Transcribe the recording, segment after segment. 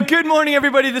Well, good morning,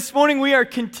 everybody. This morning we are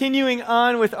continuing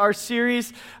on with our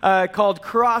series called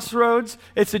Crossroads.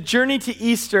 It's a journey to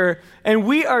Easter, and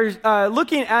we are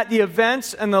looking at the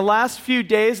events and the last few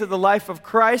days of the life of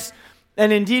Christ,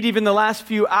 and indeed even the last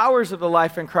few hours of the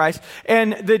life in Christ,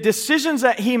 and the decisions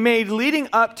that he made leading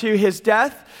up to his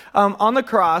death on the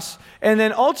cross, and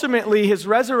then ultimately his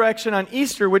resurrection on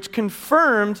Easter, which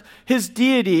confirmed his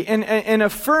deity and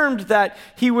affirmed that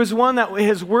he was one that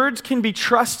his words can be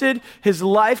trusted, his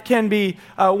life can be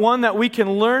one that we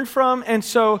can learn from. And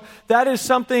so that is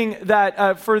something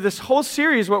that for this whole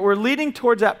series, what we're leading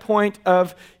towards that point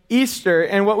of Easter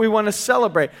and what we want to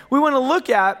celebrate. We want to look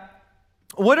at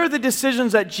what are the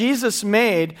decisions that Jesus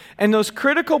made and those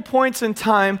critical points in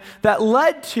time that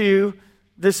led to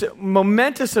this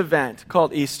momentous event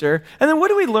called Easter. And then what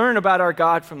do we learn about our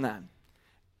God from that?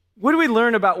 What do we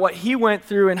learn about what he went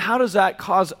through, and how does that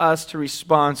cause us to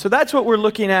respond? So that's what we're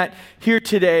looking at here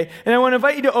today. And I want to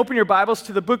invite you to open your Bibles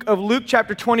to the book of Luke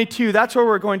chapter 22. That's where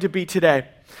we're going to be today.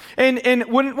 And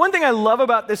one thing I love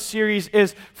about this series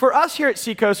is, for us here at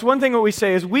Seacoast, one thing what we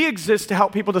say is we exist to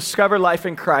help people discover life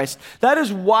in Christ. That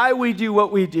is why we do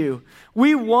what we do.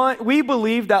 We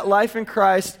believe that life in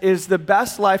Christ is the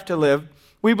best life to live.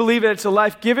 We believe that it's a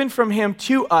life given from him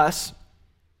to us.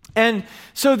 And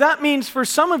so that means for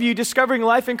some of you discovering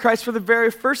life in Christ for the very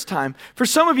first time. For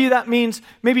some of you that means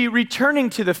maybe returning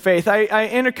to the faith. I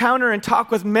encounter and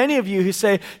talk with many of you who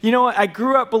say, you know what, I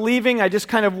grew up believing, I just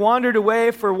kind of wandered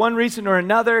away for one reason or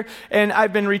another, and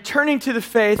I've been returning to the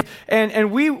faith,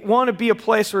 and we want to be a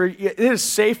place where it is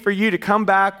safe for you to come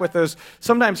back with those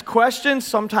sometimes questions,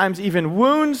 sometimes even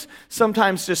wounds,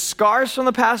 sometimes just scars from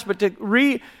the past, but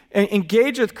to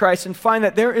engage with Christ and find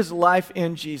that there is life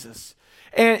in Jesus.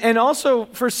 And also,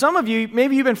 for some of you,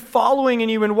 maybe you've been following and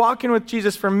you've been walking with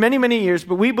Jesus for many, many years,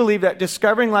 but we believe that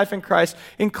discovering life in Christ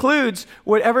includes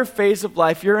whatever phase of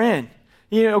life you're in.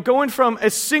 You know, going from a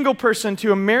single person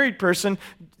to a married person,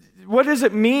 what does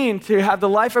it mean to have the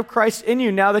life of Christ in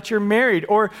you now that you're married?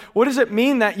 Or what does it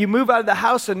mean that you move out of the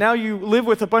house and now you live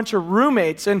with a bunch of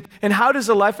roommates? And how does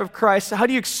the life of Christ, how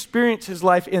do you experience his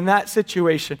life in that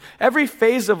situation? Every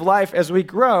phase of life as we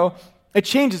grow, it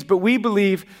changes, but we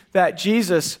believe that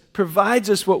Jesus provides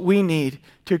us what we need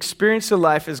to experience the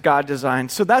life as God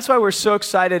designed. So that's why we're so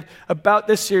excited about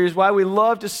this series, why we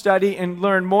love to study and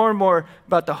learn more and more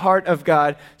about the heart of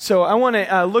God. So I want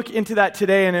to look into that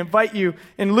today and invite you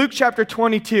in Luke chapter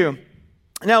 22.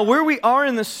 Now, where we are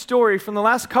in the story from the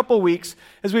last couple weeks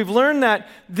is we've learned that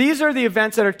these are the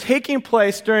events that are taking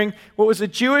place during what was a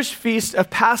Jewish feast of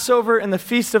Passover and the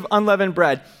Feast of Unleavened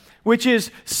Bread, which is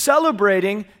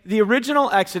celebrating the original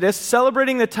Exodus,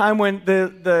 celebrating the time when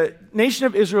the nation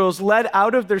of Israel is led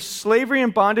out of their slavery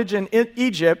and bondage in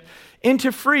Egypt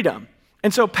into freedom.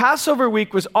 And so Passover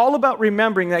week was all about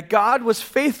remembering that God was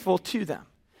faithful to them,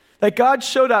 that God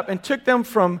showed up and took them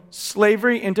from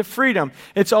slavery into freedom.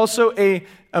 It's also a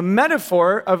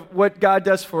metaphor of what God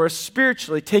does for us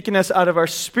spiritually, taking us out of our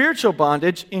spiritual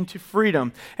bondage into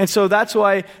freedom. And so that's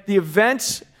why the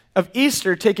events of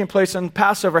Easter taking place on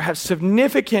Passover have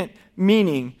significant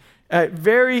meaning,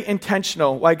 very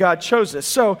intentional, why God chose this.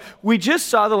 So we just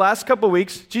saw the last couple of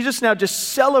weeks, Jesus now just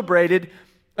celebrated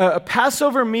a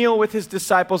Passover meal with his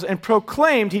disciples and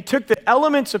proclaimed, he took the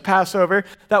elements of Passover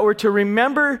that were to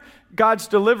remember God's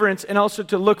deliverance and also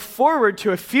to look forward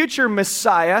to a future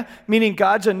Messiah, meaning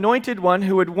God's anointed one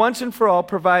who would once and for all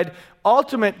provide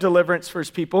ultimate deliverance for his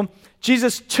people.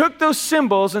 Jesus took those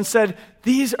symbols and said,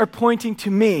 these are pointing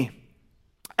to me.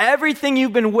 Everything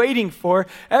you've been waiting for,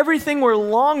 everything we're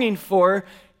longing for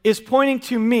is pointing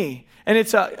to me. And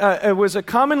it was a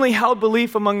commonly held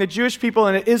belief among the Jewish people,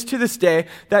 and it is to this day,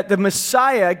 that the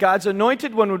Messiah, God's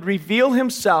anointed one, would reveal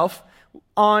himself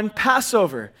on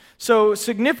Passover. So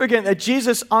significant that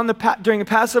Jesus during the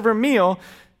Passover meal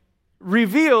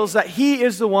reveals that he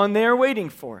is the one they are waiting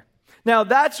for. Now,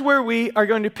 that's where we are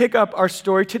going to pick up our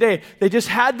story today. They just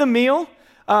had the meal.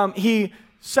 He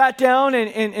sat down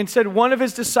and said, one of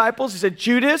his disciples, he said,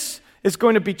 Judas is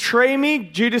going to betray me.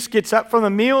 Judas gets up from the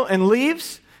meal and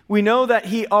leaves. We know that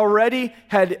he already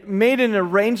had made an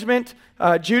arrangement,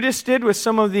 Judas did, with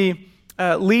some of the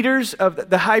leaders of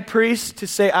the high priest to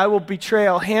say, I will betray,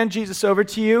 I'll hand Jesus over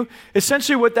to you.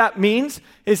 Essentially what that means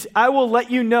is I will let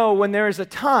you know when there is a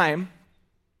time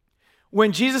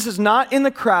when Jesus is not in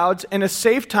the crowds and a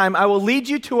safe time, I will lead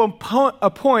you to a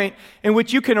point in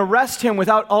which you can arrest him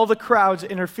without all the crowds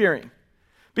interfering.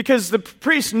 Because the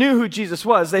priests knew who Jesus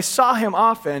was. They saw him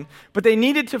often, but they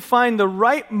needed to find the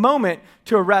right moment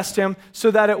to arrest him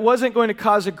so that it wasn't going to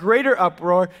cause a greater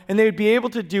uproar, and they would be able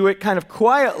to do it kind of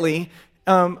quietly,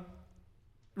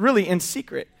 really in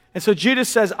secret. And so Judas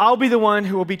says, I'll be the one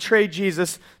who will betray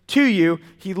Jesus to you.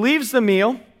 He leaves the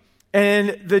meal,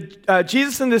 and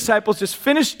Jesus and the disciples just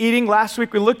finished eating. Last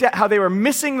week we looked at how they were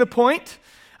missing the point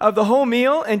of the whole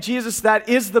meal, and Jesus, that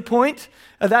is the point.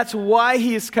 That's why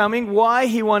he is coming, why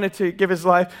he wanted to give his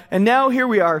life. And now here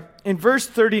we are in verse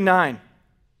 39.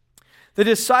 The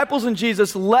disciples and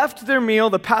Jesus left their meal,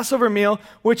 the Passover meal,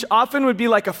 which often would be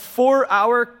like a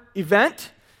 4-hour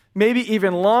event, maybe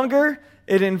even longer.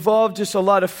 It involved just a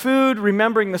lot of food,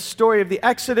 remembering the story of the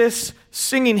Exodus,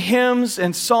 singing hymns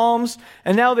and psalms.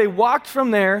 And now they walked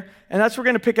from there, and that's where we're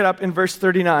going to pick it up in verse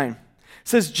 39. It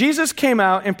says, Jesus came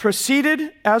out and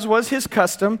proceeded, as was his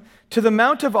custom, to the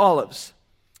Mount of Olives,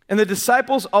 and the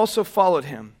disciples also followed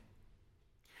him.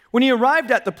 When he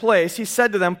arrived at the place, he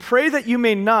said to them, pray that you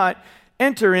may not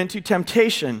enter into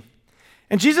temptation.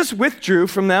 And Jesus withdrew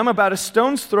from them about a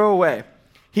stone's throw away.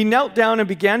 He knelt down and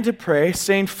began to pray,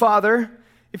 saying, Father,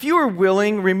 if you are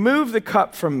willing, remove the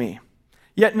cup from me.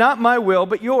 Yet not my will,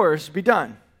 but yours be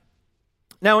done.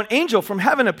 Now an angel from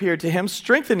heaven appeared to him,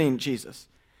 strengthening Jesus.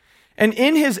 And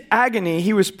in his agony,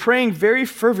 he was praying very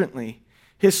fervently.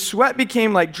 His sweat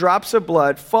became like drops of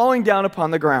blood falling down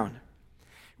upon the ground.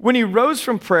 When he rose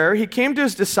from prayer, he came to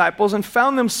his disciples and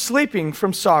found them sleeping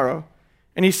from sorrow.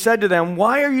 And he said to them,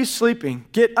 why are you sleeping?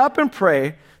 Get up and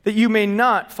pray that you may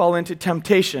not fall into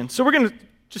temptation. So we're going to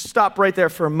just stop right there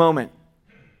for a moment.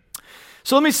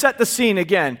 So let me set the scene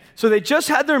again. So they just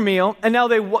had their meal, and now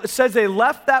it says they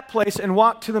left that place and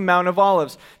walked to the Mount of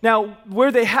Olives. Now,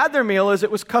 where they had their meal is it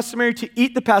was customary to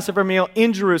eat the Passover meal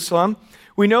in Jerusalem.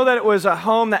 We know that it was a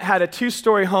home that had a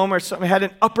 2-story home or something, had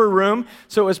an upper room,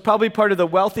 so it was probably part of the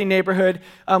wealthy neighborhood,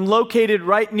 located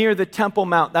right near the Temple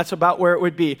Mount. That's about where it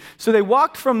would be. So they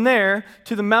walked from there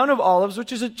to the Mount of Olives,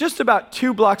 which is just about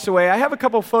 2 blocks away. I have a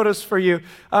couple photos for you.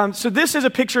 So this is a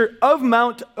picture of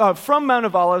from Mount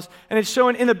of Olives, and it's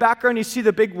shown in the background. You see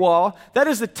the big wall. That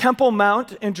is the Temple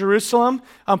Mount in Jerusalem.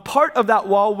 Part of that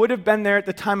wall would have been there at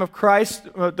the time of Christ.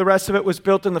 The rest of it was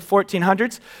built in the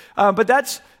 1400s. But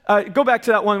that's go back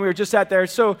to that one we were just at there.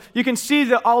 So you can see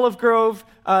the olive grove.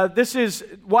 This is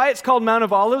why it's called Mount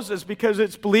of Olives, is because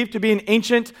it's believed to be an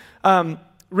ancient,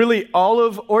 really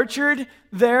olive orchard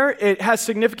there. It has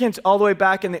significance all the way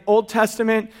back in the Old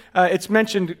Testament. It's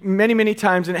mentioned many, many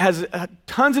times, and it has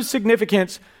tons of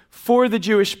significance for the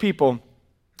Jewish people.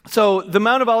 So the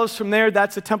Mount of Olives from there,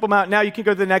 that's the Temple Mount. Now you can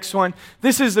go to the next one.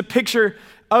 This is the picture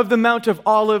of the Mount of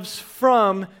Olives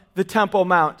from the Temple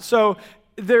Mount. So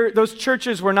those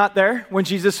churches were not there when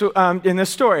Jesus, in this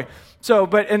story. So,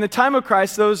 but in the time of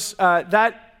Christ,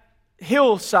 that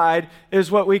hillside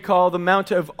is what we call the Mount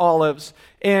of Olives.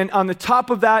 And on the top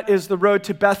of that is the road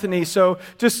to Bethany. So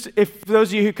just if those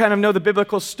of you who kind of know the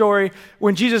biblical story,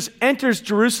 when Jesus enters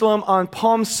Jerusalem on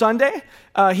Palm Sunday,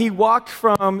 he walked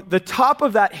from the top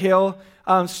of that hill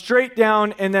straight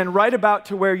down, and then right about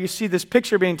to where you see this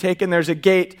picture being taken, there's a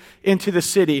gate into the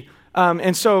city.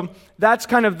 And so that's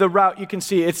kind of the route you can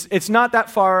see. It's not that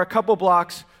far, a couple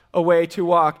blocks away to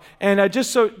walk. And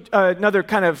just so another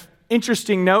kind of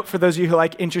interesting note for those of you who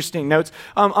like interesting notes,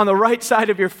 on the right side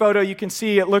of your photo, you can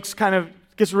see it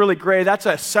gets really gray. That's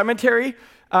a cemetery,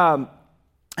 and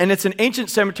it's an ancient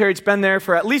cemetery. It's been there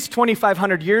for at least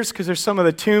 2,500 years because there's some of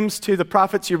the tombs to the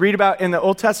prophets you read about in the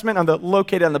Old Testament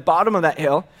located on the bottom of that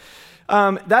hill.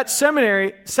 That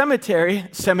cemetery.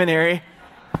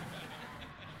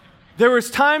 There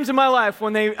was times in my life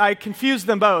when I confused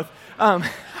them both.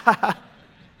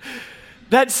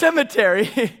 That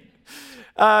cemetery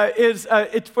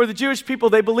it's for the Jewish people.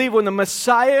 They believe when the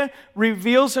Messiah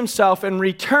reveals himself and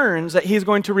returns, that he's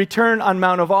going to return on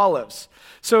Mount of Olives.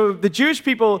 So the Jewish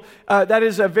people, that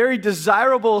is a very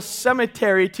desirable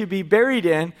cemetery to be buried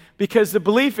in, because the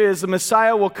belief is the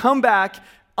Messiah will come back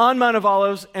on Mount of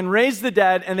Olives and raise the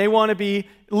dead, and they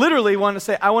literally want to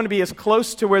say, I want to be as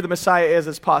close to where the Messiah is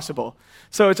as possible.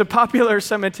 So it's a popular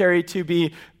cemetery to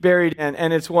be buried in,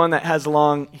 and it's one that has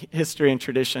long history and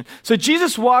tradition. So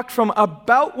Jesus walked from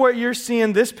about where you're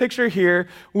seeing this picture here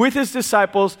with his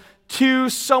disciples to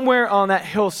somewhere on that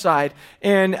hillside.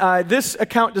 And this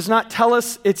account does not tell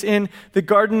us it's in the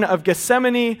Garden of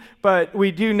Gethsemane, but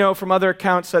we do know from other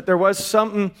accounts that there was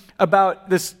something about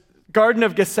this Garden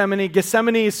of Gethsemane.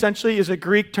 Gethsemane essentially is a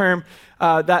Greek term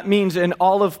that means an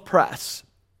olive press.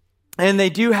 And we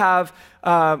do have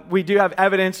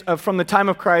evidence from the time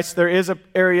of Christ. There is an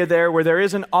area there where there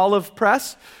is an olive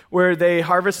press where they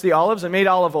harvest the olives and made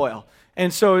olive oil.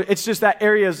 And so it's just that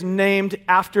area is named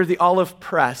after the olive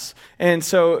press. And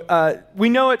so we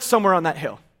know it's somewhere on that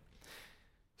hill.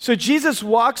 So Jesus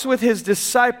walks with his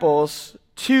disciples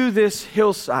to this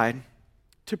hillside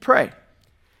to pray.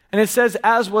 And it says,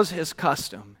 as was his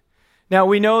custom. Now,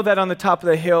 we know that on the top of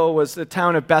the hill was the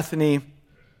town of Bethany,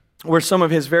 where some of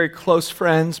his very close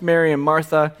friends, Mary and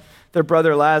Martha, their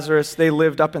brother Lazarus, they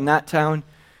lived up in that town.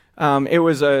 It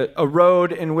was a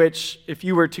road in which if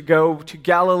you were to go to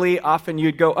Galilee, often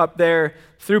you'd go up there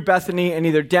through Bethany and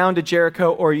either down to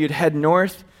Jericho or you'd head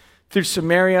north through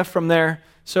Samaria from there.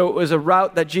 So it was a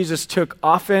route that Jesus took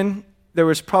often. There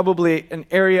was probably an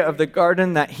area of the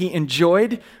garden that he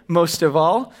enjoyed most of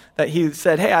all, that he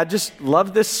said, hey, I just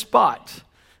love this spot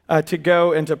to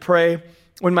go and to pray.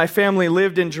 When my family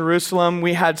lived in Jerusalem,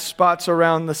 we had spots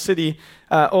around the city,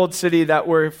 old city, that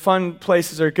were fun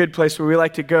places or good places where we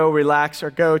like to go relax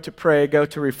or go to pray, go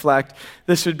to reflect.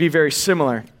 This would be very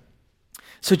similar.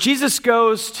 So Jesus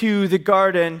goes to the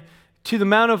garden, to the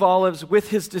Mount of Olives with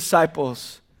his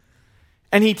disciples,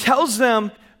 and he tells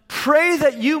them, pray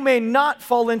that you may not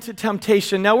fall into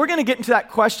temptation. Now, we're going to get into that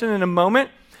question in a moment,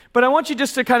 but I want you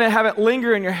just to kind of have it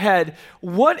linger in your head.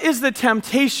 What is the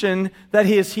temptation that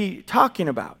is he talking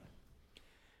about?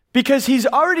 Because he's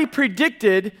already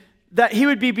predicted that he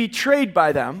would be betrayed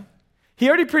by them. He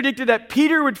already predicted that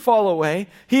Peter would fall away.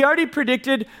 He already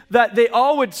predicted that they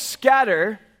all would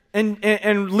scatter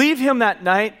and leave him that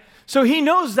night. So he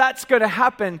knows that's going to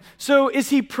happen. So is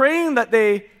he praying that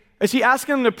is he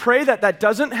asking them to pray that that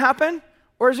doesn't happen?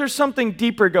 Or is there something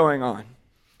deeper going on?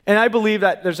 And I believe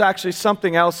that there's actually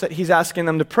something else that he's asking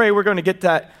them to pray. We're going to get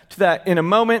to that in a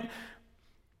moment.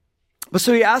 But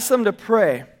so he asks them to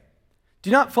pray.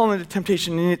 Do not fall into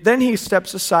temptation. And then he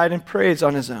steps aside and prays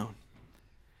on his own.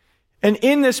 And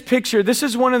in this picture, this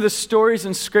is one of the stories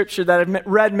in Scripture that I've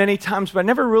read many times, but I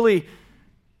never really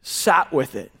sat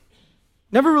with it.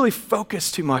 Never really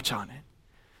focused too much on it.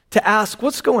 To ask,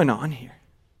 what's going on here?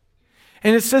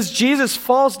 And it says Jesus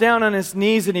falls down on his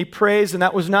knees and he prays, and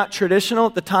that was not traditional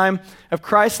at the time of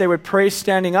Christ. They would pray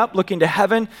standing up, looking to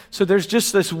heaven. So there's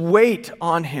just this weight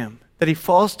on him that he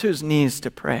falls to his knees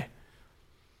to pray.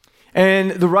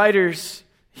 And the writers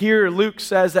here, Luke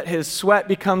says that his sweat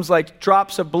becomes like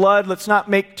drops of blood. Let's not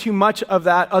make too much of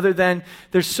that other than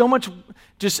there's so much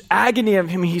just agony of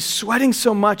him. He's sweating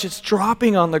so much, it's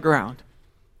dropping on the ground.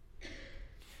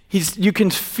 You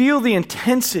can feel the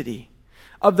intensity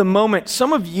of the moment.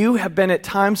 Some of you have been at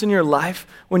times in your life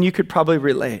when you could probably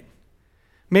relate.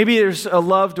 Maybe there's a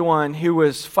loved one who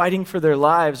was fighting for their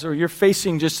lives, or you're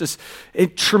facing just this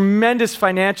tremendous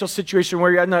financial situation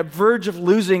where you're on the verge of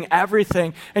losing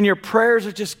everything, and your prayers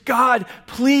are just, God,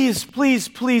 please, please,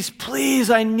 please,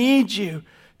 please, I need you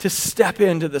to step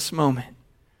into this moment.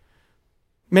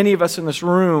 Many of us in this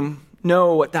room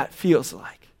know what that feels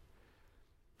like.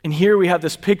 And here we have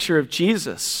this picture of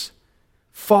Jesus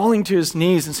falling to his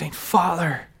knees and saying,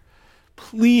 Father,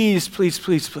 please, please,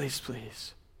 please, please,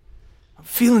 please. I'm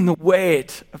feeling the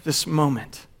weight of this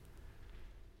moment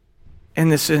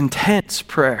and this intense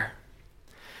prayer.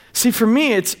 See, for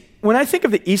me, it's when I think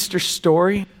of the Easter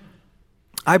story,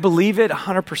 I believe it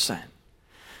 100%.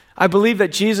 I believe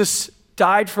that Jesus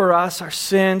died for us, our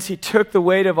sins. He took the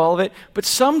weight of all of it. But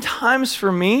sometimes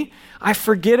for me, I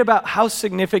forget about how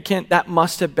significant that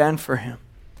must have been for him.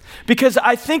 Because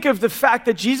I think of the fact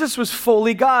that Jesus was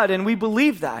fully God, and we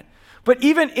believe that. But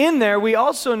even in there, we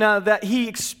also know that he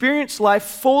experienced life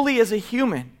fully as a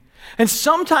human. And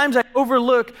sometimes I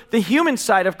overlook the human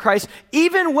side of Christ,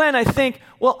 even when I think,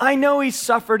 well, I know he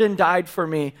suffered and died for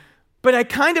me. But I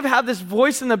kind of have this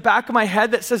voice in the back of my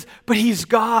head that says, but he's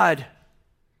God.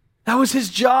 That was his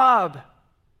job.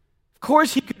 Of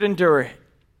course he could endure it.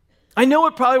 I know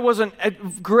it probably wasn't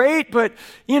great, but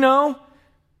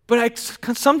but I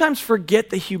sometimes forget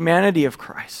the humanity of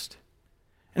Christ.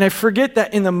 And I forget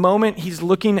that in the moment he's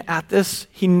looking at this,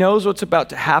 he knows what's about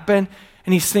to happen,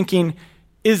 and he's thinking,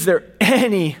 is there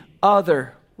any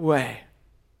other way?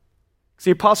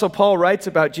 The Apostle Paul writes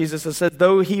about Jesus and says,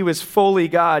 though he was fully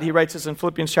God, he writes this in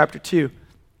Philippians chapter 2.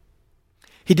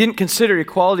 He didn't consider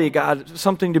equality of God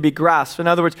something to be grasped. In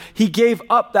other words, he gave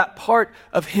up that part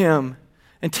of him,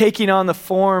 and taking on the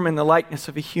form and the likeness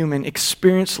of a human,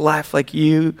 experienced life like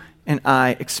you and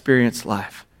I experience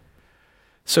life.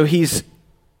 So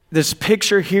this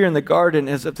picture here in the garden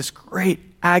is of this great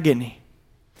agony.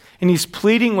 And he's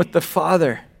pleading with the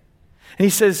Father. And he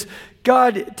says,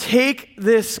 God, take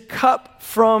this cup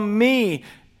from me.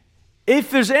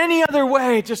 If there's any other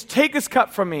way, just take this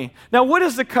cup from me. Now, what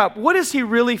is the cup? What is he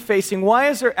really facing? Why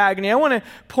is there agony? I want to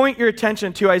point your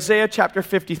attention to Isaiah chapter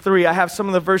 53. I have some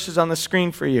of the verses on the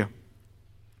screen for you.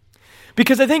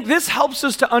 Because I think this helps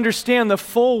us to understand the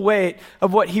full weight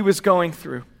of what he was going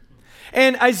through.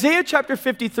 And Isaiah chapter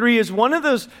 53 is one of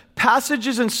those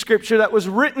passages in Scripture that was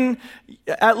written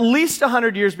at least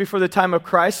 100 years before the time of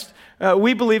Christ.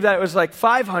 We believe that it was like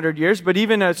 500 years, but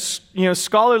even a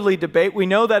scholarly debate, we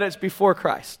know that it's before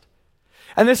Christ.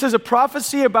 And this is a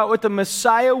prophecy about what the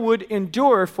Messiah would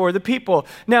endure for the people.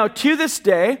 Now, to this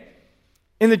day,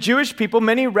 in the Jewish people,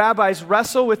 many rabbis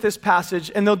wrestle with this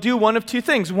passage, and they'll do one of two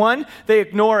things. One, they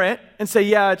ignore it and say,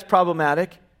 yeah, it's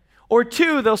problematic. Or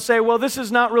two, they'll say, well, this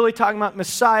is not really talking about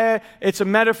Messiah. It's a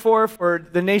metaphor for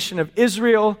the nation of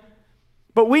Israel.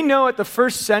 But we know at the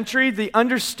first century, the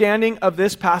understanding of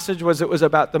this passage was it was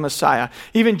about the Messiah.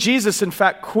 Even Jesus, in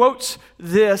fact, quotes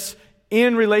this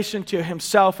in relation to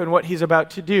himself and what he's about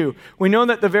to do. We know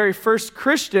that the very first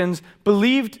Christians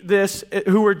believed this,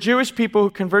 who were Jewish people who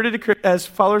converted as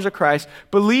followers of Christ,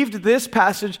 believed this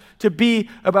passage to be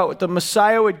about what the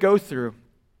Messiah would go through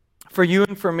for you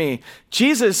and for me.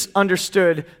 Jesus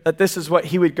understood that this is what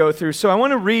he would go through. So I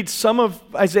want to read some of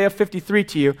Isaiah 53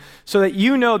 to you so that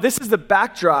you know this is the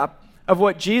backdrop of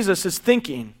what Jesus is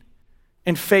thinking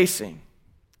and facing.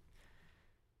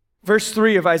 Verse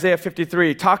 3 of Isaiah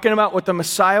 53, talking about what the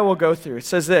Messiah will go through. It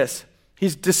says this,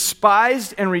 he's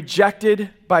despised and rejected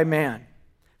by man.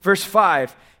 Verse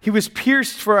 5, he was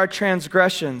pierced for our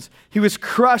transgressions. He was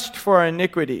crushed for our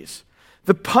iniquities.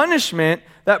 The punishment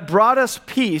that brought us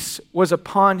peace was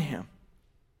upon him,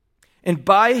 and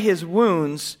by his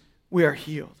wounds we are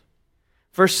healed.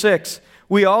 Verse 6,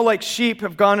 we all like sheep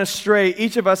have gone astray.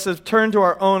 Each of us has turned to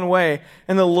our own way,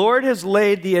 and the Lord has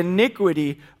laid the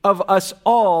iniquity of us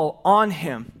all on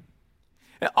him.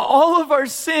 All of our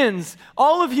sins,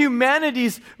 all of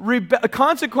humanity's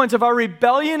consequence of our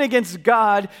rebellion against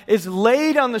God is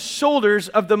laid on the shoulders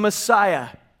of the Messiah.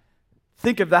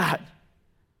 Think of that.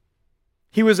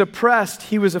 He was oppressed,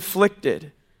 he was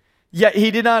afflicted, yet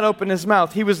he did not open his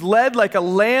mouth. He was led like a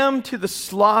lamb to the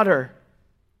slaughter.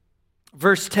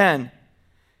 Verse 10,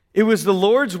 it was the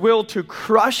Lord's will to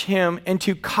crush him and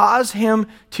to cause him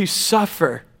to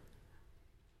suffer.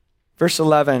 Verse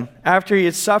 11, after he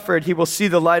has suffered, he will see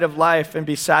the light of life and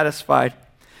be satisfied.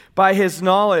 By his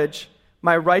knowledge,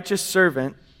 my righteous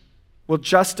servant will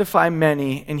justify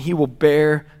many, and he will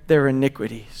bear their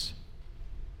iniquities.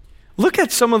 Look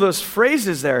at some of those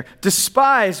phrases there.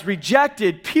 Despised,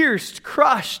 rejected, pierced,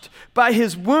 crushed. By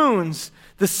his wounds,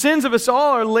 the sins of us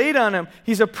all are laid on him.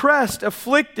 He's oppressed,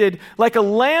 afflicted, like a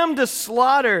lamb to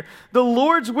slaughter. The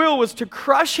Lord's will was to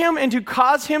crush him and to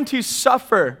cause him to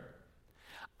suffer.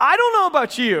 I don't know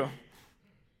about you,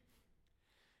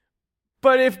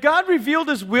 but if God revealed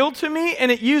his will to me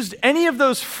and it used any of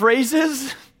those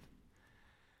phrases,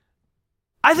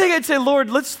 I think I'd say,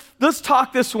 Lord, let's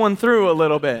talk this one through a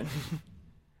little bit.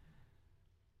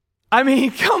 I mean,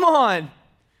 come on.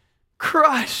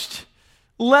 Crushed,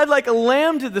 led like a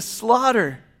lamb to the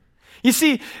slaughter. You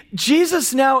see,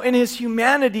 Jesus now in his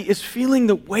humanity is feeling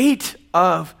the weight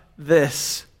of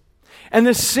this. And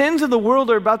the sins of the world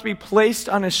are about to be placed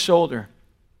on his shoulder.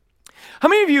 How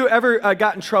many of you ever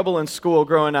got in trouble in school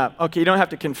growing up? Okay, you don't have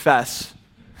to confess.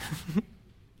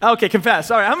 Okay, confess.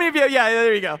 All right, how many of you? Yeah,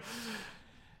 there you go.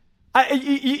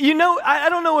 I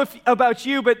don't know about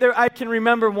you, but I can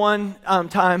remember one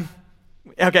time.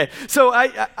 Okay, so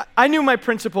I knew my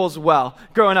principals well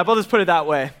growing up. I'll just put it that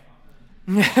way.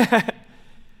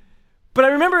 But I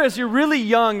remember as you're really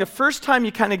young, the first time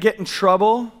you kind of get in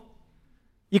trouble,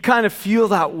 you kind of feel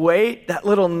that weight, that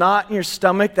little knot in your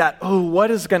stomach, that, oh, what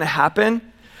is going to happen?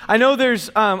 I know there's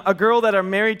a girl that I'm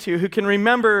married to who can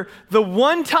remember the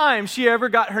one time she ever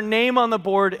got her name on the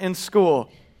board in school.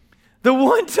 The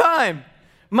one time.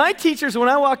 My teachers, when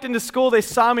I walked into school, they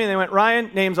saw me and they went,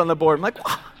 Ryan, name's on the board. I'm like,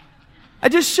 wow. I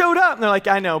just showed up. And they're like,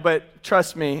 I know, but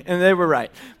trust me. And they were right.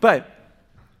 But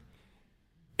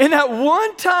in that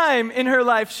one time in her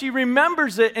life, she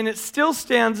remembers it and it still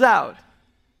stands out.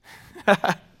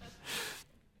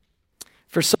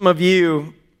 For some of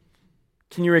you,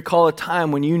 can you recall a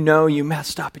time when you know you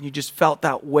messed up and you just felt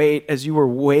that weight as you were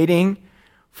waiting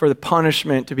for the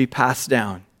punishment to be passed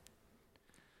down?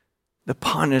 The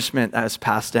punishment that is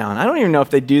passed down. I don't even know if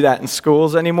they do that in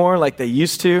schools anymore like they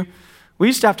used to. We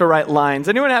used to have to write lines.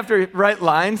 Anyone have to write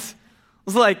lines? I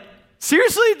was like,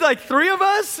 seriously? Like 3 of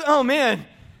us? Oh man,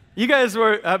 you guys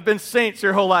have been saints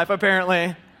your whole life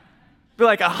apparently. Be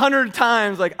like 100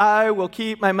 times, like, I will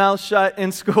keep my mouth shut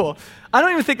in school. I don't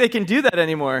even think they can do that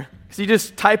anymore because you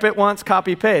just type it once,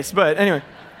 copy, paste. But anyway.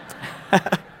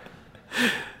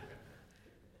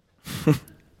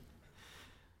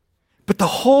 But the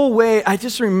whole way, I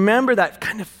just remember that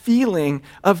kind of feeling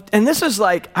of, and this is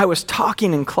like I was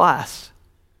talking in class.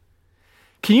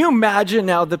 Can you imagine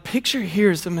now, the picture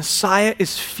here is the Messiah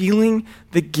is feeling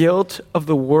the guilt of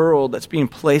the world that's being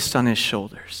placed on his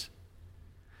shoulders.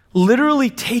 Literally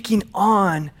taking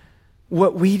on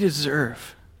what we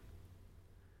deserve.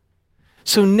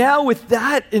 So now with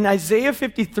that in Isaiah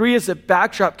 53 as a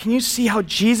backdrop, can you see how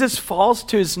Jesus falls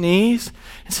to his knees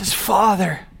and says,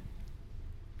 Father,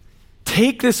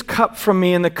 take this cup from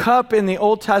me. And the cup in the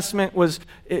Old Testament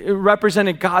it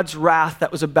represented God's wrath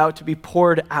that was about to be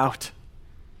poured out.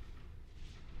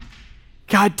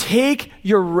 God, take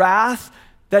your wrath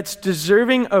that's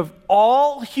deserving of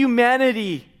all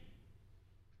humanity.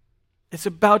 It's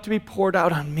about to be poured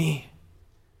out on me.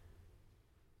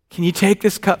 Can you take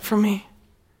this cup from me?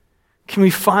 Can we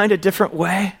find a different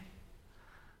way?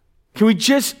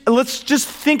 Let's just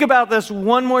think about this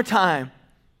one more time.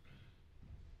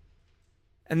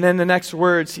 And then the next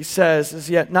words he says is,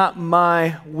 yet not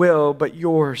my will, but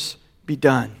yours be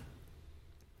done.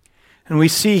 And we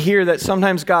see here that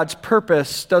sometimes God's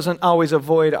purpose doesn't always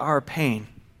avoid our pain.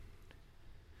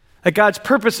 That God's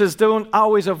purposes don't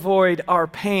always avoid our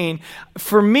pain.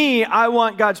 For me, I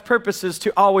want God's purposes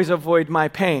to always avoid my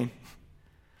pain.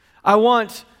 I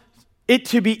want it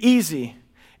to be easy.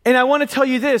 And I want to tell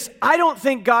you this, I don't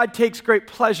think God takes great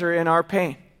pleasure in our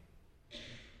pain.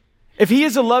 If he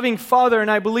is a loving father, and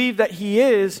I believe that he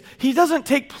is, he doesn't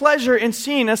take pleasure in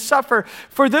seeing us suffer.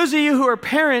 For those of you who are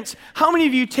parents, how many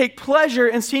of you take pleasure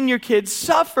in seeing your kids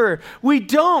suffer? We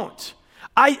don't.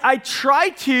 I try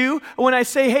to when I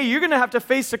say, hey, you're going to have to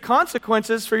face the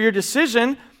consequences for your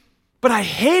decision, but I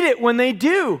hate it when they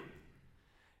do.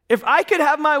 If I could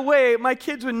have my way, my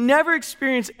kids would never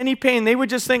experience any pain. They would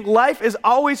just think life is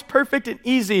always perfect and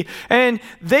easy. And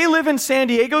they live in San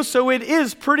Diego, so it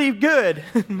is pretty good.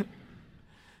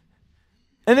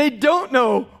 And they don't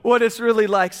know what it's really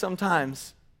like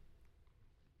sometimes.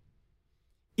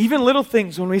 Even little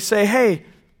things when we say, hey,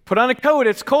 put on a coat,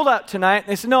 it's cold out tonight. And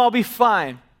they say, no, I'll be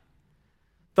fine.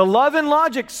 The love and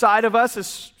logic side of us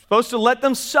is supposed to let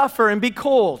them suffer and be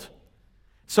cold.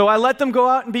 So I let them go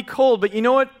out and be cold. But you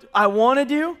know what I want to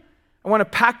do? I want to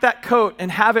pack that coat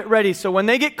and have it ready so when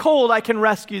they get cold, I can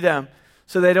rescue them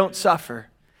so they don't suffer.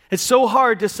 It's so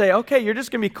hard to say, okay, you're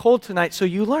just going to be cold tonight, so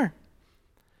you learn.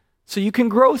 So you can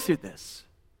grow through this.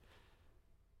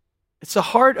 It's the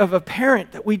heart of a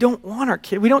parent that we don't want our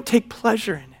kid. We don't take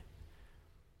pleasure in it.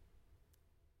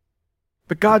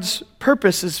 But God's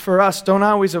purposes for us don't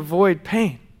always avoid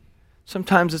pain.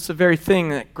 Sometimes it's the very thing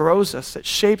that grows us, that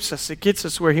shapes us, that gets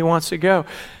us where he wants to go.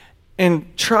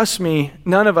 And trust me,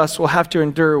 none of us will have to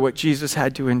endure what Jesus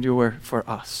had to endure for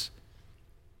us.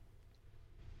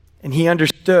 And he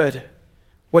understood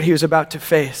what he was about to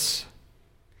face.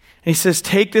 And he says,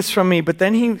 take this from me. But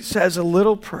then he says a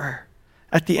little prayer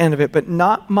at the end of it. But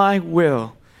not my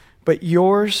will, but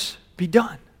yours be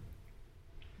done.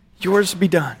 Yours be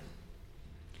done.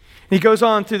 And he goes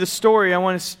on through the story. I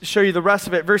want to show you the rest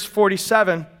of it. Verse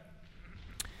 47.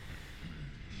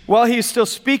 While he was still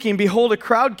speaking, behold, a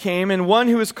crowd came, and one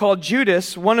who was called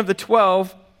Judas, one of the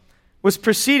 12, was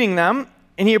preceding them.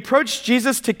 And he approached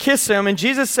Jesus to kiss him. And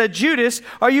Jesus said, Judas,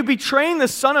 are you betraying the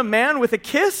Son of Man with a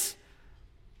kiss?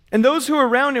 And those who were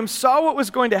around him saw what was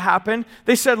going to happen.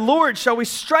 They said, Lord, shall we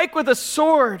strike with a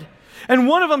sword? And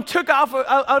one of them took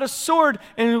out a sword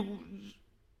and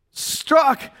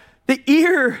struck the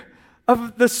ear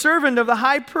of the servant of the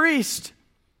high priest.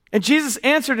 And Jesus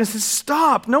answered and said,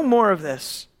 stop, no more of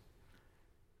this.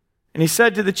 And he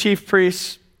said to the chief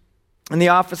priests and the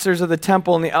officers of the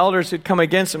temple and the elders who'd come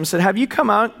against him, said, have you come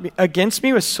out against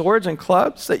me with swords and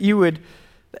clubs that you would,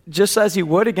 just as you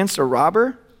would against a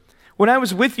robber? When I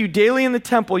was with you daily in the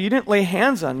temple, you didn't lay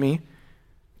hands on me,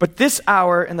 but this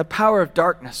hour and the power of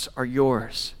darkness are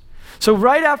yours. So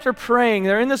right after praying,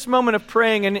 they're in this moment of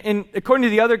praying, and according to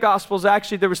the other Gospels,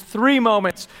 actually, there was 3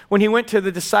 moments when he went to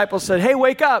the disciples, said, hey,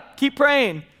 wake up, keep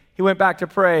praying. He went back to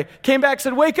pray. Came back,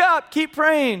 said, wake up, keep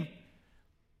praying.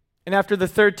 And after the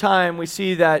 3rd time, we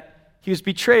see that he was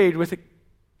betrayed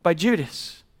by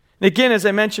Judas. And again, as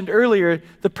I mentioned earlier,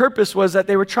 the purpose was that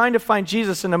they were trying to find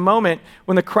Jesus in a moment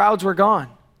when the crowds were gone.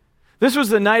 This was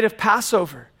the night of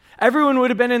Passover. Everyone would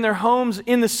have been in their homes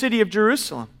in the city of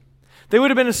Jerusalem. They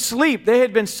would have been asleep. They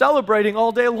had been celebrating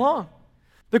all day long.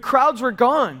 The crowds were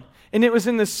gone, and it was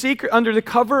in the secret, under the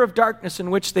cover of darkness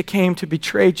in which they came to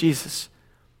betray Jesus.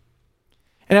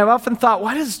 And I've often thought,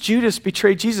 why does Judas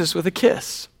betray Jesus with a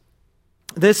kiss?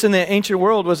 This in the ancient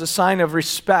world was a sign of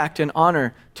respect and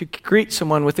honor to greet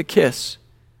someone with a kiss.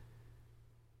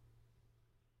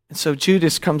 And so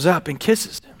Judas comes up and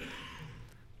kisses him,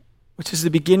 which is the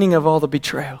beginning of all the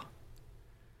betrayal.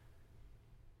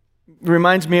 It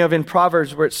reminds me of in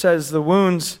Proverbs where it says the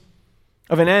wounds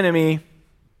of an enemy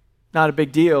not a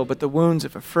big deal, but the wounds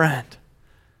of a friend,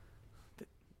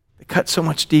 they cut so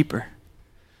much deeper.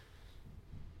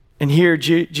 And here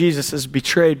Jesus is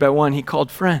betrayed by one he called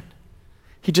friend.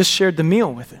 He just shared the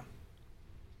meal with him.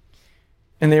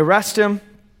 And they arrest him.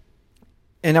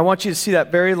 And I want you to see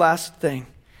that very last thing.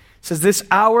 It says, this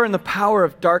hour and the power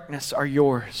of darkness are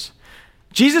yours.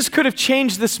 Jesus could have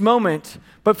changed this moment,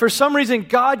 but for some reason,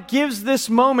 God gives this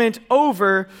moment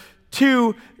over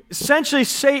to essentially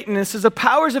Satan. It says, the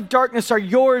powers of darkness are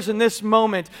yours in this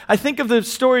moment. I think of the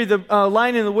story, the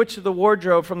Lion and the Witch of the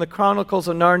Wardrobe from the Chronicles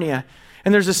of Narnia.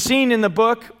 And there's a scene in the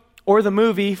book, or the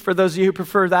movie, for those of you who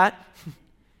prefer that,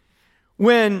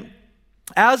 when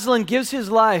Aslan gives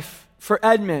his life for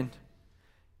Edmund.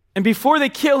 And before they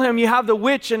kill him, you have the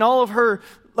witch and all of her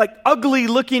like ugly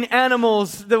looking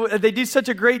animals. They do such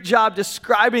a great job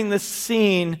describing this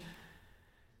scene.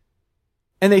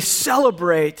 And they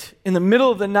celebrate in the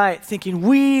middle of the night thinking,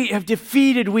 we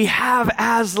have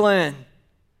Aslan.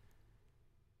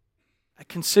 I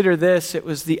consider this, it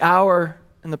was the hour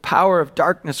and the power of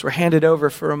darkness were handed over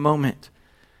for a moment.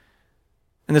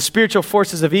 And the spiritual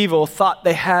forces of evil thought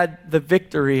they had the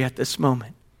victory at this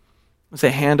moment as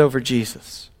they hand over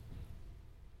Jesus.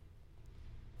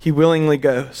 He willingly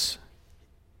goes.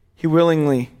 He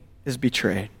willingly is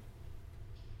betrayed.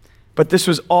 But this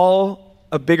was all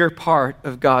a bigger part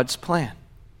of God's plan.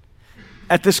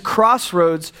 At this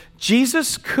crossroads,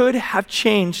 Jesus could have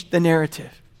changed the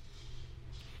narrative.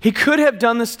 He could have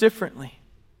done this differently.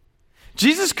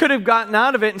 Jesus could have gotten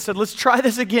out of it and said, let's try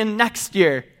this again next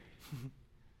year.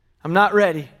 I'm not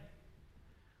ready.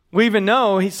 We even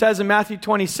know, he says in Matthew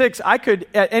 26, I could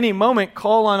at any moment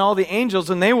call on all the angels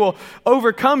and they will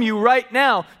overcome you right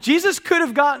now. Jesus could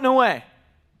have gotten away,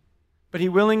 but he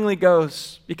willingly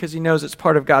goes because he knows it's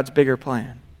part of God's bigger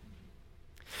plan.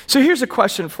 So here's a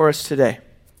question for us today.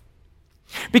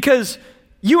 Because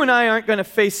you and I aren't going to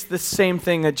face the same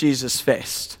thing that Jesus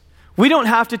faced. We don't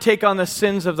have to take on the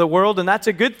sins of the world, and that's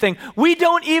a good thing. We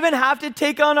don't even have to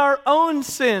take on our own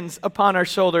sins upon our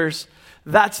shoulders.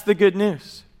 That's the good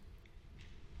news.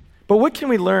 But what can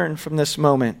we learn from this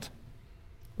moment?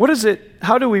 What is it?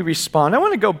 How do we respond? I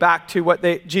want to go back to what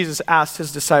Jesus asked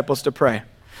his disciples to pray.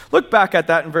 Look back at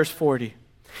that in verse 40.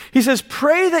 He says,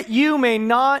 pray that you may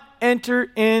not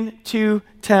enter into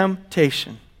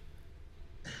temptation.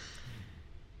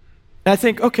 And I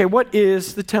think, okay, what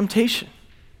is the temptation?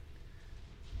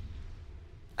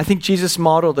 I think Jesus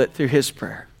modeled it through his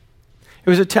prayer. It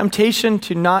was a temptation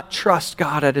to not trust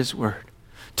God at his word,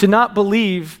 to not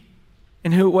believe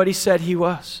in what he said he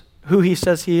was, who he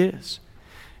says he is.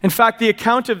 In fact, the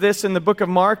account of this in the book of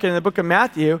Mark and in the book of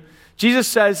Matthew, Jesus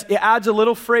says, it adds a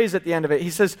little phrase at the end of it.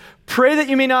 He says, pray that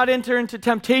you may not enter into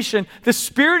temptation. The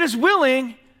spirit is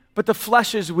willing, but the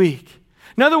flesh is weak.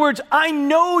 In other words, I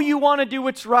know you want to do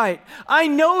what's right. I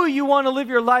know you want to live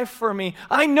your life for me.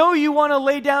 I know you want to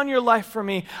lay down your life for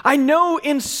me. I know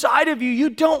inside of you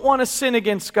don't want to sin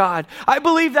against God. I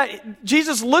believe that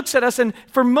Jesus looks at us, and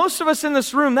for most of us in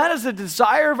this room, that is a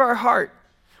desire of our heart.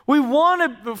 We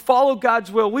want to follow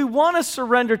God's will. We want to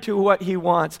surrender to what he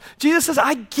wants. Jesus says,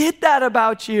 I get that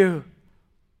about you.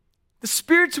 The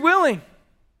spirit's willing,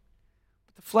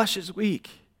 but the flesh is weak.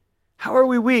 How are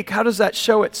we weak? How does that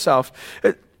show itself?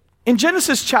 In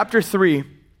Genesis chapter 3,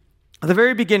 at the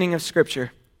very beginning of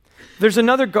Scripture, there's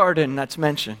another garden that's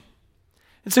mentioned.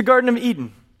 It's the Garden of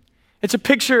Eden. It's a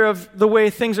picture of the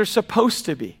way things are supposed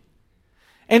to be.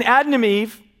 And Adam and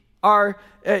Eve are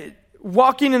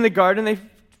walking in the garden. They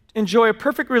enjoy a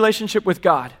perfect relationship with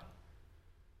God.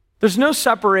 There's no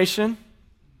separation.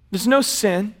 There's no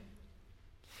sin.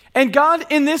 And God,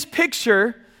 in this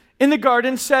picture, in the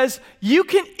garden says, you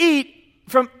can eat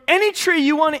from any tree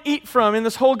you want to eat from in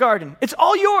this whole garden. It's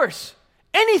all yours.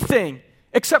 Anything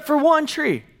except for one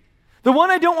tree. The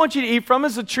one I don't want you to eat from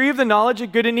is the tree of the knowledge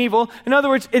of good and evil. In other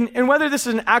words, and whether this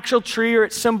is an actual tree or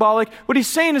it's symbolic, what he's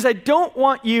saying is I don't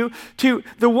want you to,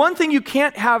 the one thing you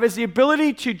can't have is the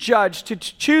ability to judge, to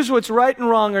choose what's right and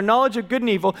wrong, or knowledge of good and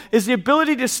evil, is the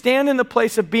ability to stand in the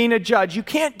place of being a judge. You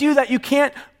can't do that. You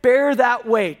can't bear that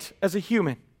weight as a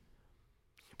human.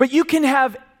 But you can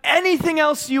have anything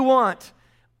else you want.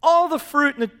 All the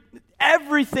fruit and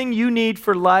everything you need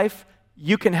for life,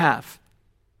 you can have.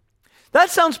 That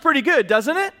sounds pretty good,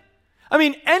 doesn't it? I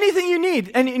mean, anything you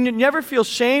need, and you never feel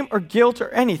shame or guilt or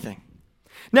anything.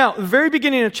 Now, the very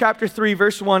beginning of chapter 3,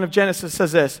 verse 1 of Genesis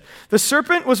says this, the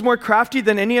serpent was more crafty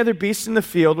than any other beast in the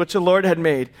field which the Lord had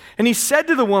made. And he said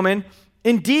to the woman,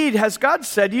 indeed, has God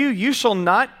said to you, you shall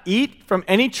not eat from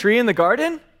any tree in the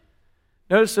garden?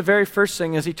 Notice the very first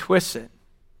thing as he twists it.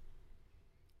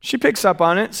 She picks up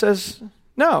on it and says,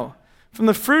 no, from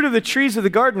the fruit of the trees of the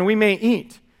garden we may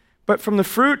eat. But from the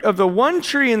fruit of the one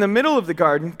tree in the middle of the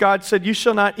garden, God said, you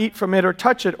shall not eat from it or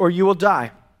touch it, or you will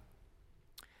die.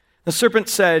 The serpent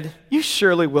said, you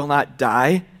surely will not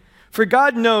die. For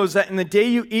God knows that in the day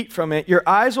you eat from it, your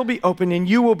eyes will be opened and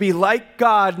you will be like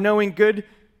God, knowing good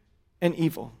and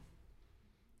evil.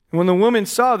 And when the woman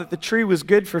saw that the tree was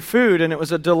good for food and it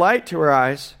was a delight to her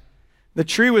eyes, the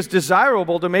tree was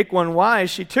desirable to make one wise,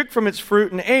 she took from its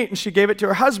fruit and ate, and she gave it to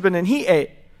her husband and he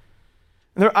ate.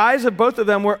 And their eyes of both of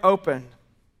them were opened,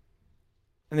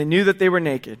 and they knew that they were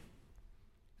naked,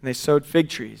 and they sewed fig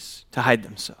trees to hide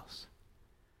themselves.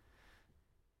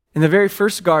 In the very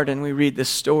first garden, we read this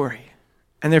story,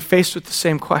 and they're faced with the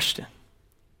same question.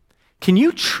 Can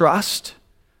you trust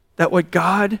that what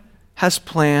God has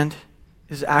planned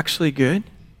is actually good?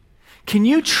 Can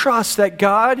you trust that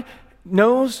God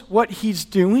knows what he's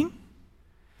doing?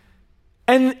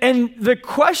 And the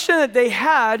question that they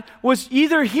had was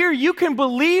either here you can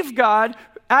believe God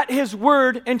at his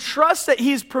word and trust that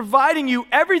he's providing you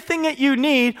everything that you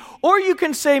need, or you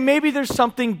can say maybe there's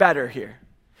something better here.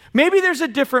 Maybe there's a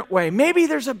different way. Maybe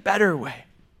there's a better way.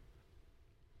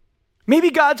 Maybe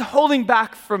God's holding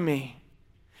back from me.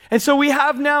 And so we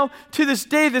have now, to this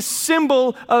day, this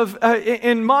symbol of,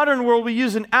 in modern world, we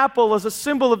use an apple as a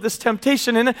symbol of this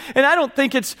temptation. And I don't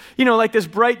think it's, like this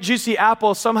bright, juicy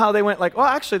apple. Somehow they went like, oh,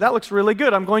 actually, that looks really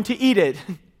good. I'm going to eat it.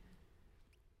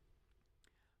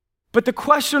 But the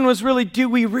question was really, do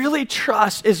we really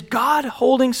trust? Is God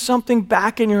holding something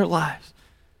back in your lives?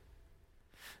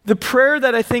 The prayer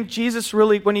that I think Jesus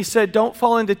really, when he said, don't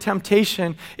fall into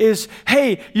temptation, is,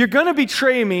 hey, you're going to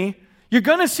betray me. You're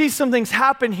going to see some things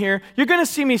happen here. You're going to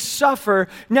see me suffer.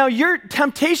 Now, your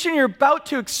temptation you're about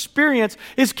to experience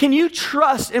is, can you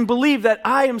trust and believe that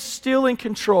I am still in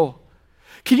control?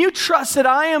 Can you trust that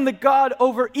I am the God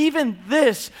over even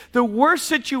this, the worst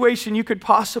situation you could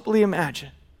possibly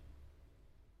imagine?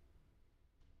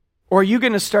 Or are you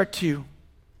going to start to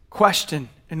question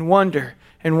and wonder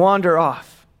and wander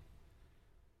off?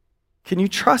 Can you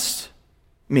trust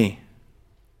me?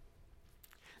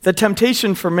 The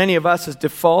temptation for many of us is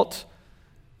default.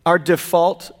 Our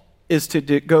default is to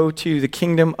go to the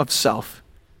kingdom of self.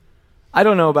 I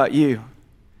don't know about you,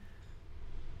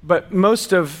 but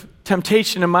most of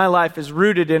temptation in my life is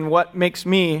rooted in what makes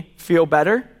me feel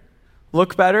better,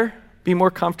 look better, be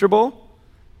more comfortable,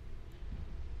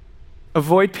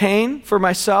 avoid pain for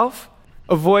myself,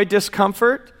 avoid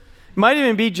discomfort. It might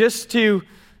even be just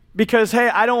because, hey,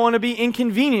 I don't want to be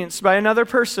inconvenienced by another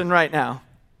person right now.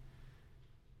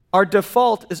 Our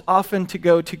default is often to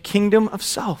go to kingdom of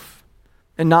self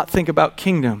and not think about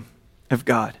kingdom of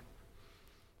God.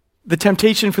 The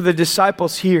temptation for the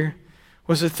disciples here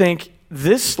was to think,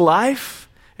 this life,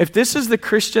 if this is the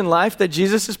Christian life that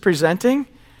Jesus is presenting,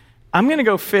 I'm going to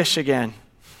go fish again.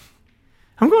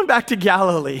 I'm going back to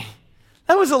Galilee.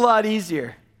 That was a lot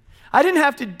easier. I didn't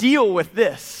have to deal with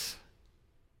this.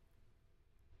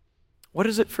 What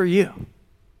is it for you?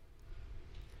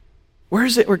 Where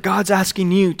is it where God's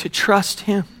asking you to trust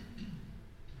him?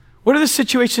 What are the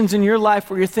situations in your life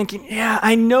where you're thinking, yeah,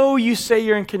 I know you say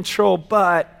you're in control,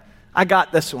 but I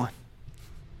got this one.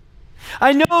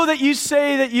 I know that you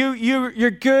say that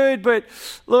you're good, but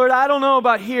Lord, I don't know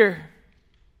about here.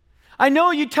 I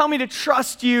know you tell me to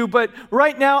trust you, but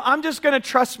right now I'm just going to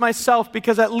trust myself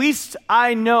because at least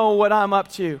I know what I'm up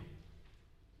to.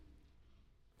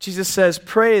 Jesus says,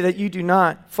 pray that you do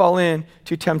not fall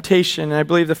into temptation. And I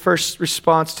believe the first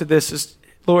response to this is,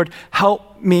 Lord,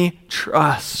 help me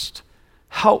trust.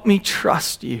 Help me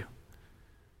trust you.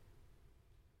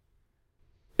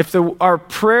 If our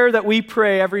prayer that we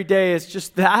pray every day is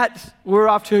just that, we're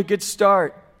off to a good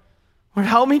start. Lord,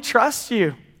 help me trust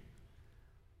you.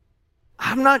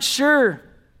 I'm not sure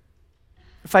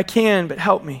if I can, but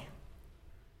help me.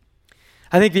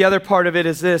 I think the other part of it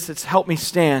is this, it's help me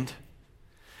stand.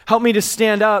 Help me to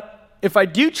stand up if I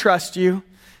do trust you.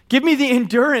 Give me the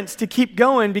endurance to keep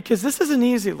going because this isn't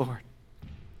easy, Lord.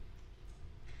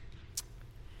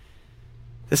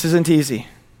 This isn't easy.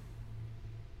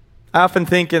 I often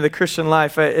think in the Christian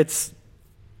life, there's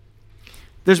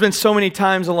been so many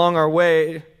times along our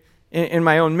way in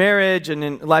my own marriage and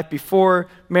in life before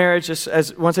marriage,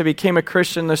 as once I became a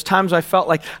Christian, there's times I felt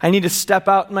like I need to step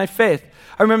out in my faith.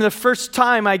 I remember the first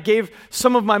time I gave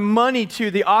some of my money to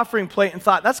the offering plate and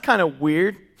thought, that's kind of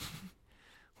weird.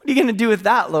 What are you going to do with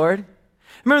that, Lord?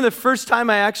 I remember the first time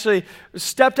I actually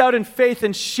stepped out in faith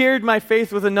and shared my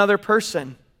faith with another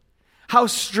person. how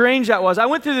strange that was. I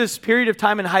went through this period of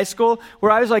time in high school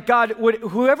where I was like, God,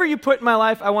 whoever you put in my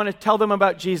life, I want to tell them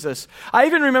about Jesus. I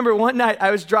even remember one night I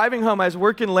was driving home, I was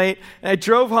working late, and I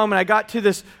drove home and I got to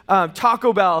this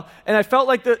Taco Bell, and I felt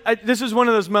like this was one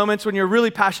of those moments when you're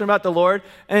really passionate about the Lord,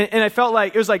 and I felt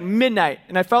like it was like midnight,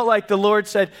 and I felt like the Lord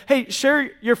said, hey, share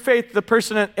your faith with the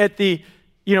person at the,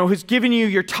 who's giving you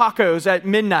your tacos at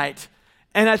midnight.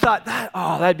 And I thought,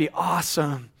 that'd be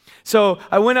awesome. So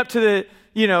I went up to the,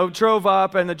 drove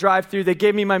up and the drive-thru. They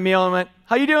gave me my meal and went,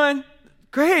 how you doing?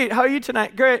 Great. How are you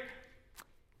tonight? Great.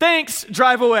 Thanks.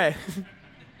 Drive away.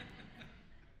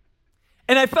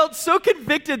 And I felt so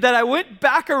convicted that I went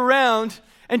back around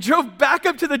and drove back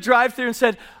up to the drive-thru and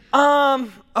said,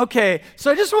 okay, so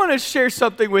I just want to share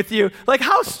something with you. Like,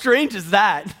 how strange is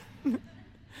that?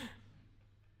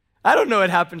 I don't know what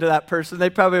happened to that person. They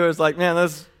probably was like, man,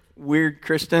 those weird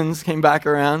Christians came back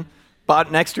around, bought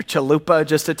an extra chalupa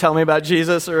just to tell me about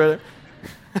Jesus or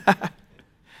whatever.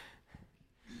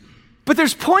 But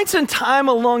there's points in time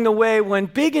along the way when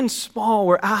big and small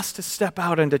we're asked to step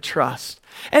out and to trust.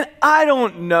 And I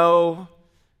don't know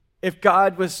if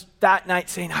God was that night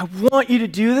saying, I want you to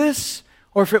do this,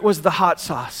 or if it was the hot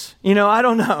sauce. I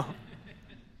don't know.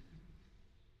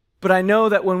 But I know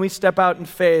that when we step out in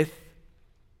faith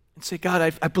and say,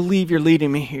 God, I believe you're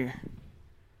leading me here,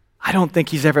 I don't think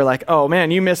he's ever like, oh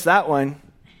man, you missed that one.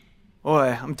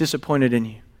 Boy, I'm disappointed in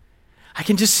you. I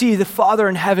can just see the Father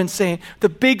in heaven saying, the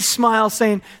big smile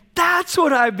saying, that's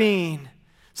what I mean.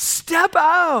 Step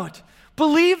out.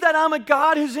 Believe that I'm a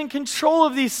God who's in control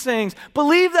of these things.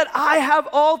 Believe that I have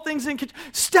all things in control.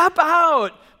 Step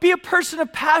out. Be a person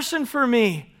of passion for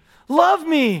me. Love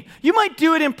me. You might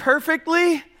do it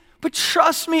imperfectly, but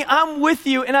trust me, I'm with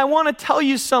you, and I want to tell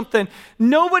you something.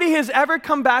 Nobody has ever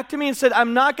come back to me and said,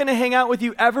 I'm not going to hang out with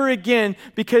you ever again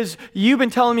because you've been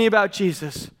telling me about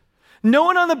Jesus. No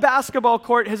one on the basketball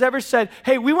court has ever said,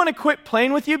 hey, we want to quit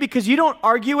playing with you because you don't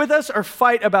argue with us or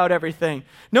fight about everything.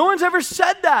 No one's ever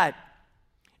said that.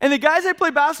 And the guys I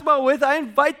play basketball with, I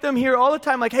invite them here all the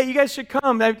time, like, hey, you guys should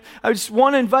come. I just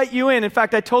want to invite you in. In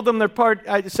fact, I told them they're part,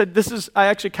 I said, I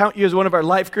actually count you as one of our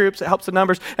life groups. It helps the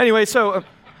numbers. Anyway, so...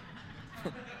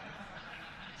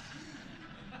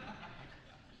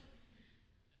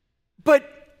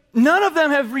 But none of them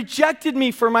have rejected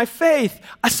me for my faith.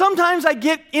 Sometimes I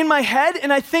get in my head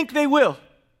and I think they will.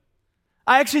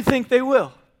 I actually think they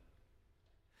will.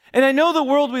 And I know the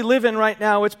world we live in right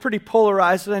now, it's pretty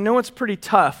polarized, and I know it's pretty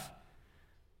tough.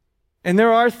 And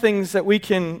there are things that we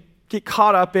can get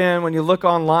caught up in when you look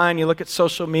online, you look at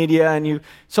social media, and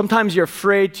sometimes you're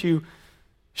afraid to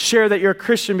share that you're a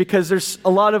Christian because there's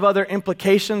a lot of other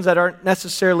implications that aren't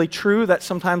necessarily true that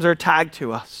sometimes are tagged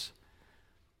to us.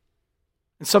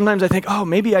 And sometimes I think, oh,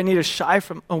 maybe I need to shy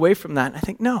away from that. And I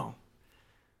think, no.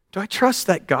 Do I trust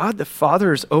that God, the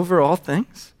Father, is over all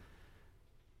things?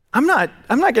 I'm not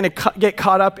going to get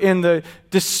caught up in the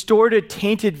distorted,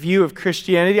 tainted view of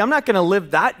Christianity. I'm not going to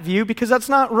live that view because that's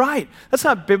not right. That's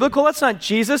not biblical. That's not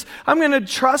Jesus. I'm going to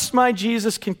trust my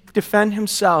Jesus can defend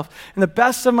himself. And the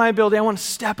best of my ability, I want to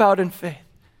step out in faith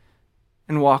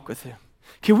and walk with him.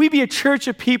 Can we be a church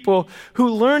of people who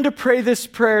learn to pray this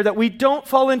prayer, that we don't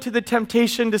fall into the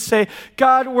temptation to say,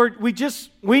 God,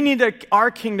 we need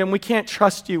our kingdom. We can't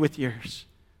trust you with yours.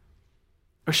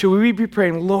 Or should we be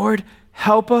praying, Lord,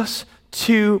 help us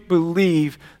to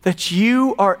believe that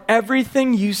you are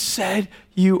everything you said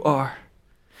you are,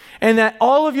 and that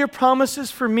all of your promises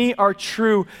for me are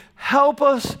true. Help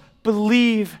us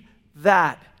believe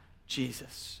that,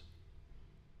 Jesus.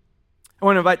 I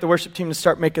want to invite the worship team to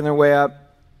start making their way up.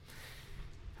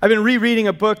 I've been rereading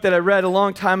a book that I read a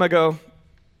long time ago,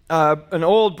 an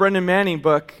old Brendan Manning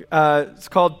book. It's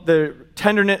called The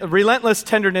Relentless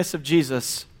Tenderness of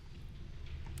Jesus.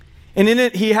 And in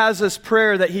it, he has this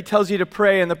prayer that he tells you to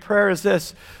pray, and the prayer is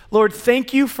this: Lord,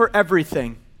 thank you for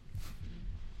everything.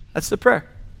 That's the prayer.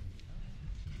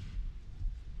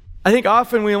 I think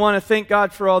often we want to thank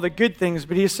God for all the good things,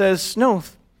 but he says, no,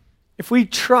 if we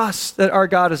trust that our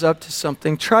God is up to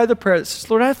something, try the prayer that says,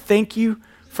 Lord, I thank you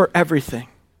for everything.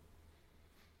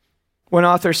 One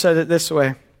author said it this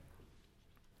way: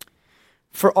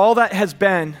 for all that has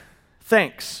been,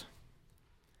 thanks.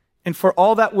 And for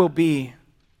all that will be,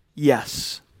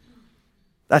 yes.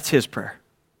 That's his prayer.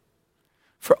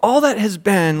 For all that has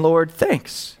been, Lord,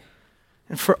 thanks.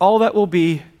 And for all that will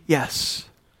be, yes.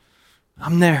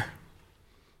 I'm there.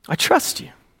 I trust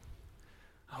you.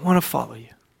 I want to follow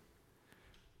you.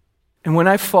 And when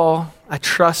I fall, I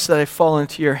trust that I fall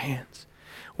into your hands.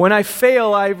 When I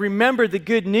fail, I remember the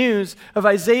good news of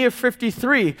Isaiah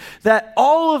 53, that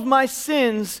all of my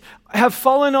sins have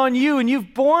fallen on you and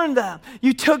you've borne them.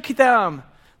 You took them.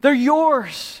 They're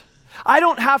yours. I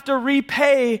don't have to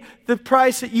repay the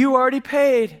price that you already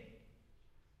paid.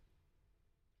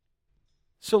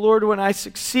 So Lord, when I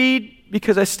succeed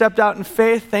because I stepped out in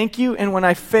faith, thank you. And when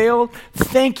I fail,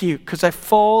 thank you because I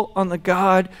fall on the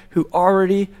God who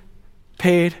already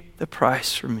paid the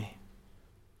price for me.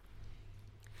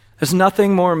 There's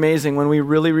nothing more amazing when we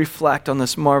really reflect on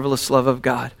this marvelous love of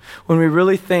God, when we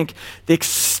really think the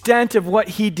extent of what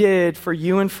he did for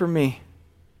you and for me.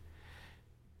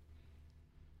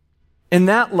 And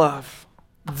that love,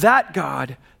 that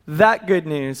God, that good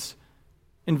news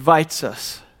invites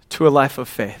us to a life of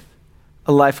faith,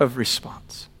 a life of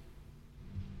response.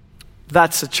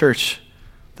 That's the church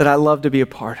that I love to be a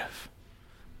part of.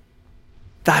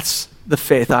 That's the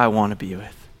faith I want to be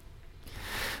with.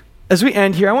 As we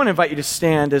end here, I want to invite you to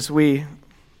stand as we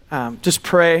just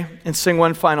pray and sing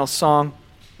one final song.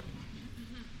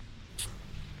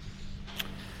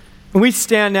 And we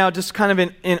stand now just kind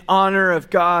of in honor of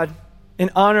God, in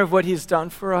honor of what he's done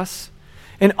for us,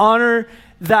 in honor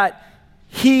that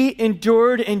he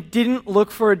endured and didn't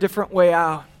look for a different way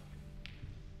out.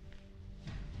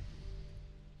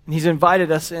 And he's invited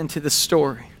us into the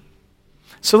story.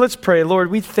 So let's pray.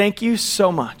 Lord, we thank you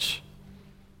so much.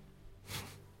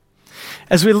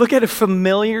 As we look at a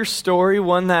familiar story,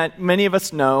 one that many of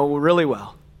us know really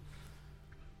well.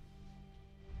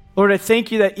 Lord, I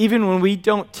thank you that even when we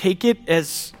don't take it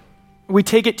we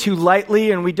take it too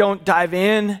lightly and we don't dive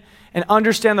in and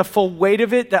understand the full weight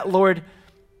of it, that Lord,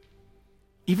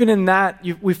 even in that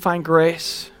we find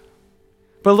grace.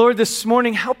 But Lord, this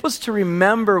morning, help us to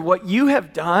remember what you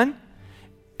have done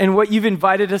and what you've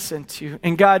invited us into.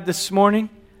 And God, this morning,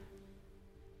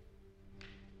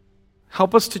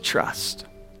 help us to trust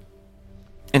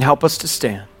and help us to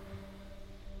stand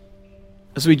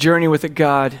as we journey with a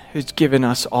God who's given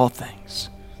us all things.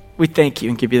 We thank you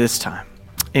and give you this time.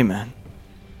 Amen.